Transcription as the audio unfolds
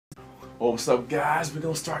Oh, what's up, guys? We're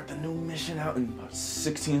gonna start the new mission out in about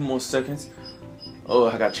 16 more seconds. Oh,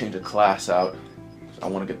 I gotta change the class out. I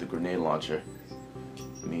wanna get the grenade launcher.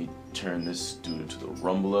 Let me turn this dude into the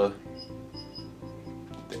rumbler.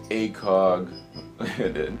 The ACOG.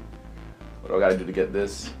 And then, what do I gotta do to get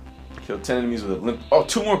this? Kill 10 enemies with a limp. Oh,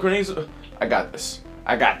 2 more grenades. I got this.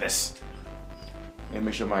 I got this. And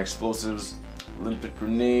make sure my explosives, limpet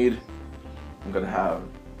grenade. I'm gonna have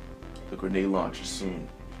the grenade launcher soon.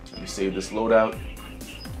 Let me save this loadout.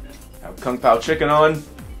 Have Kung Pao chicken on.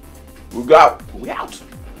 We out.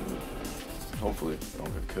 Hopefully, I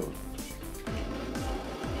don't get killed.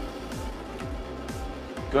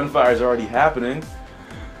 Gunfire is already happening,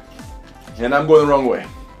 and I'm going the wrong way.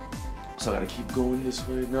 So I gotta keep going this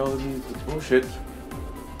way. No, let me. Oh shit!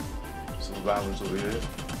 Some survivors over here.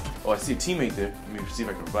 Oh, I see a teammate there. Let me see if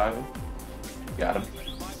I can revive him. Got him.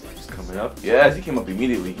 He's coming up. Yeah, he came up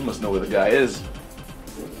immediately. He must know where the guy is.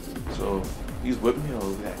 So he's whipping me. Oh,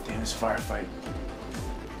 look at that. Damn, this firefight.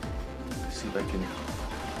 Let's see if I can.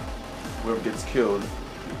 Whoever gets killed.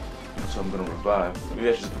 So I'm gonna revive. Maybe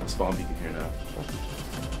I should just put the spawn beacon here now.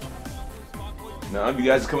 Now, you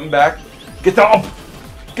guys are coming back. Get up!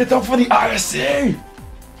 Get up for the ISA!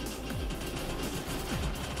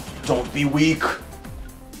 Don't be weak.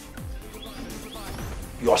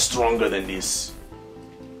 You're stronger than this.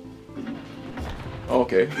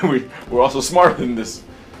 Okay, we're also smarter than this.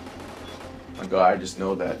 My God, I just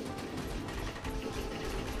know that.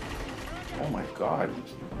 Oh my God.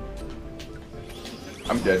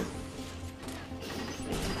 I'm dead.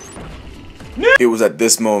 It was at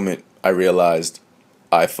this moment I realized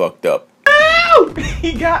I fucked up. Ow!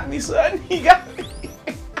 He got me, son. He got me.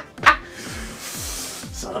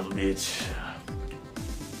 Son of a bitch.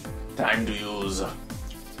 Time to use.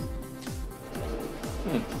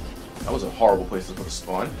 That was a horrible place to put a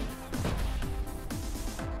spawn.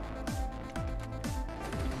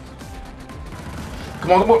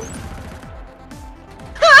 Come on, come on.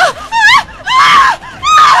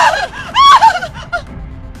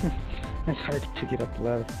 It's hard to get up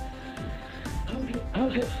left.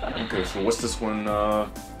 Okay, so what's this one?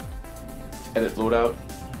 Edit loadout.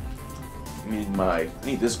 I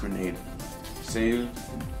need this grenade. Save.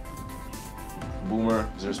 Boomer.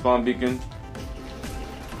 Is there a spawn beacon?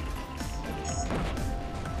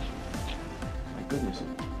 My goodness.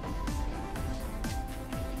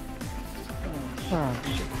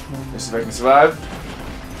 Let's see if I can survive.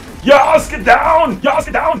 Yas, get down! Yas,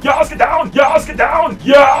 get down! Yas, get down! Yas, get down!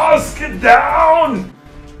 Yas, get down!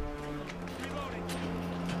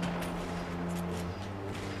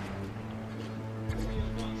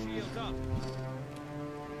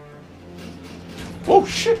 Oh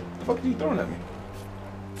shit! What the fuck are you throwing at me?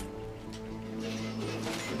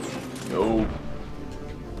 No.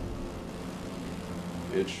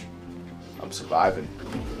 Bitch. I'm surviving.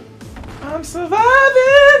 I'm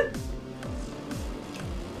surviving!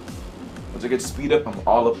 Once I get speed up, I'm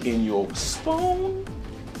all up in your spawn.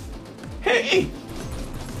 Hey!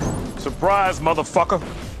 Surprise, motherfucker!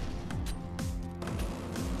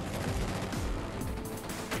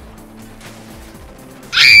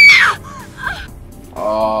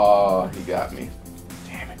 Oh, he got me.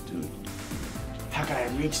 Damn it, dude. How can I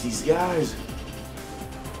reach these guys?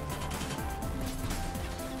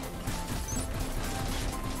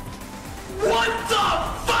 What the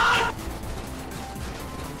fuck?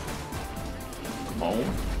 Come on.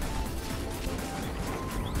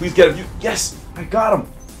 Please get him. Yes! I got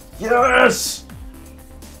him! Yes!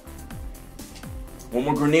 One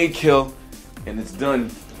more grenade kill, and it's done.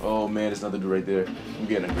 Oh man, there's another dude right there. I'm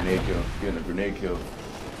getting a grenade kill. I'm getting a grenade kill.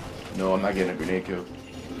 No, I'm not getting a grenade kill.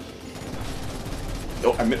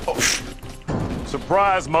 Oh, I missed. Oh.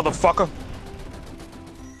 Surprise, motherfucker!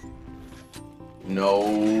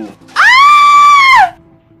 No.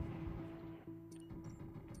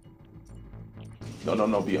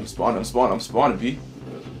 No, B. I'm spawning, B.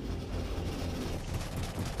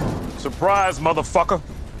 Surprise, motherfucker!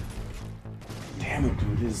 Damn it,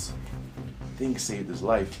 dude. His thing saved his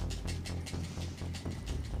life.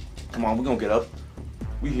 Come on, we're gonna get up.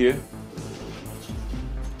 We here.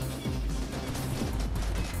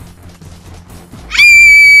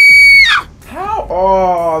 How?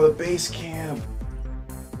 Oh, the base camp.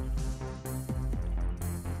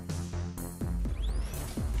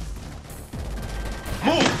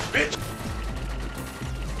 Move, bitch!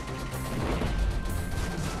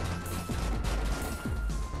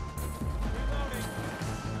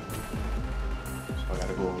 So I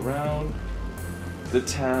gotta go around the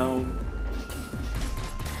town.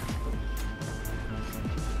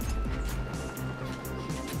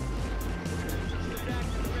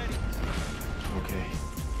 Okay.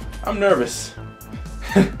 I'm nervous.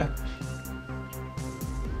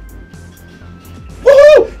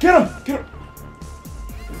 Woohoo! Get him! Get him!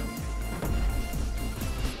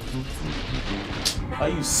 Are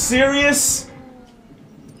you serious?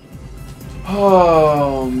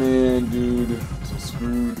 Oh man, dude. I'm so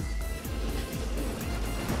screwed.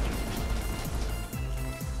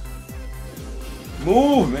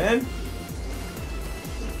 Move, man!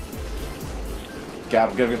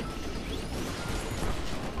 Got him, get him.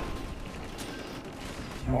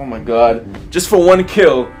 Oh my god. Just for one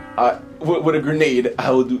kill, with a grenade,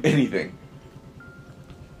 I will do anything.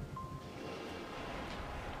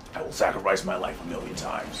 I will sacrifice my life 1,000,000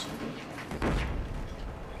 times.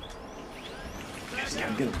 Yes, get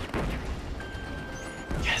him, get him.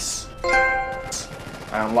 Yes.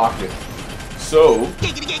 I unlocked it. So,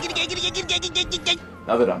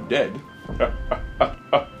 now that I'm dead.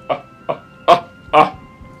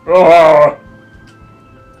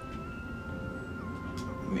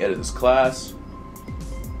 Let me edit this class.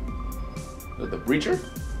 The breacher?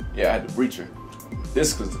 Yeah, I had the breacher.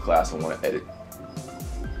 This is the class I want to edit.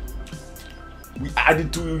 We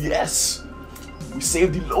added to yes. We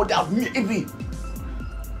saved the loadout, maybe.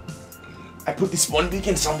 I put the spawn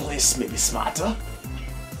beacon someplace maybe smarter.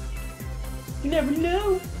 You never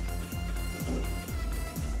know.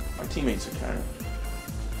 Our teammates are kind of.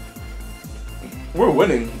 We're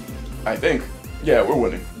winning, I think. Yeah, we're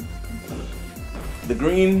winning. The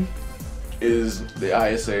green is the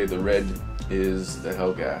ISA, the red is the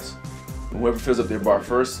Hellgas. Whoever fills up their bar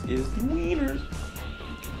first is the winners.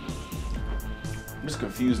 I'm just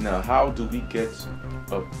confused now. How do we get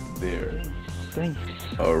up there?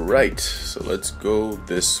 Alright, so let's go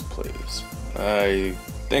this place. I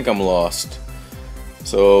think I'm lost.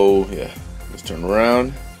 So, yeah, let's turn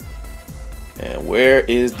around. And where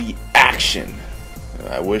is the action?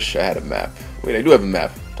 I wish I had a map. Wait, I do have a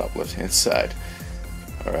map. Top left hand side.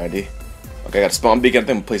 Alrighty. Okay, I got a spawn beacon. I think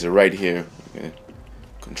I'm gonna place it right here. Okay.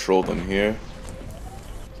 Control them here.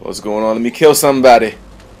 What's going on? Let me kill somebody.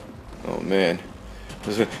 Oh man.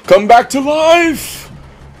 Come back to life!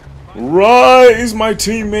 Rise, my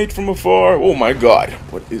teammate from afar. Oh my god.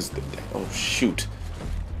 What is that? Oh shoot.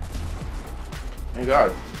 My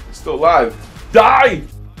god. It's still alive. Die!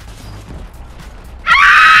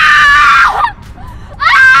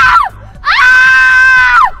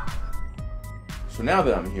 So now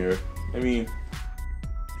that I'm here, I mean...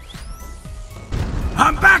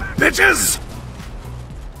 I'm back, bitches!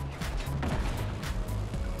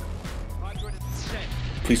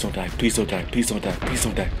 Please don't die, please don't die, please don't die, please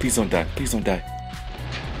don't die, please don't die, please don't die.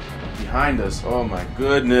 Behind us, oh my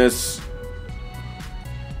goodness.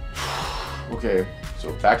 Okay,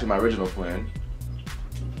 so back to my original plan.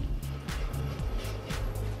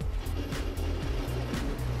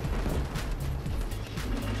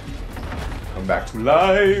 Come back to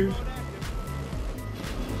life.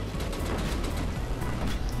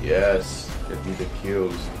 Yes, get me the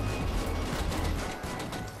kills.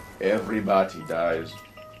 Everybody dies.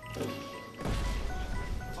 Look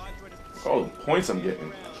all the points I'm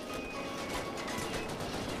getting.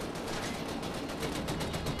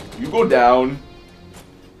 You go down.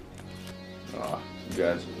 Ah, you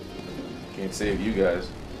guys. Can't save you guys.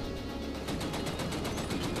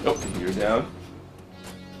 Nope, you're down.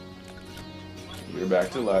 You're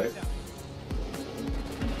back to life.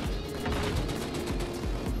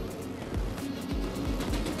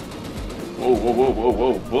 Whoa, whoa, whoa, whoa,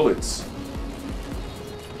 whoa, bullets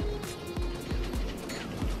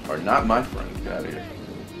are not my friend. Get out of here.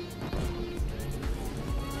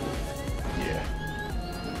 Yeah.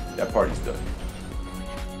 That party's done.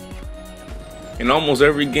 In almost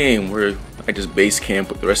every game where I just base camp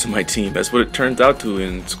with the rest of my team, that's what it turns out to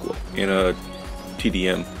in a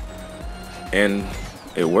TDM. And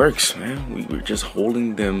it works, man. We're just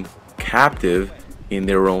holding them captive in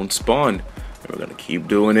their own spawn. And we're gonna keep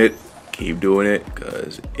doing it,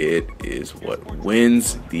 because it is what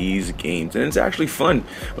wins these games. And it's actually fun.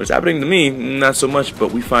 What's happening to me, not so much,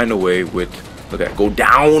 but we find a way with, look at that, go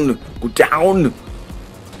down, go down.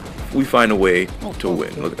 We find a way to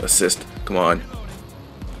win. Look at assist, come on.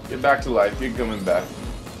 Get back to life, you're coming back.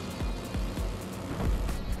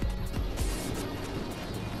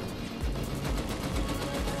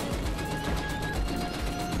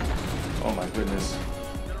 Oh my goodness.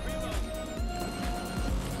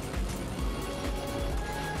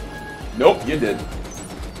 Nope, you did.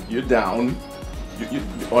 You're down.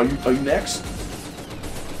 Are you next?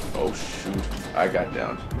 Oh shoot, I got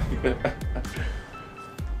down.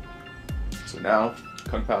 So now,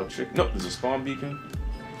 Kung Pao Chick. Nope, there's a spawn beacon.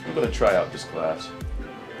 I'm gonna try out this class.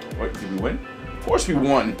 What, did we win? Of course we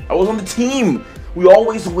won. I was on the team. We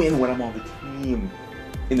always win when I'm on the team.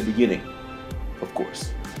 In the beginning, of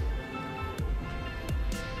course.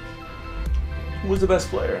 Who was the best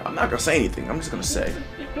player? I'm not gonna say anything. I'm just gonna say.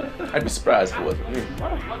 I'd be surprised if it wasn't me.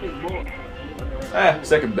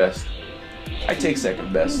 Second best. I take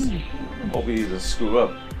second best. Hope he doesn't screw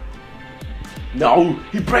up. No!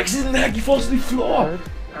 He breaks his neck! He falls to the floor!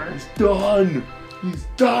 He's done! He's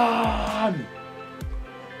done!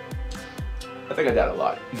 I think I died a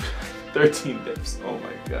lot. 13 dips. Oh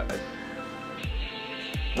my god.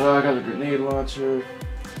 I got the grenade launcher.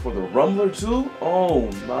 For the Rumbler too? Oh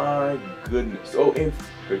my goodness. Oh, and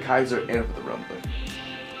for Kaiser and for the Rumbler.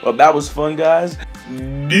 Well, that was fun, guys.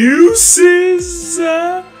 Deuces!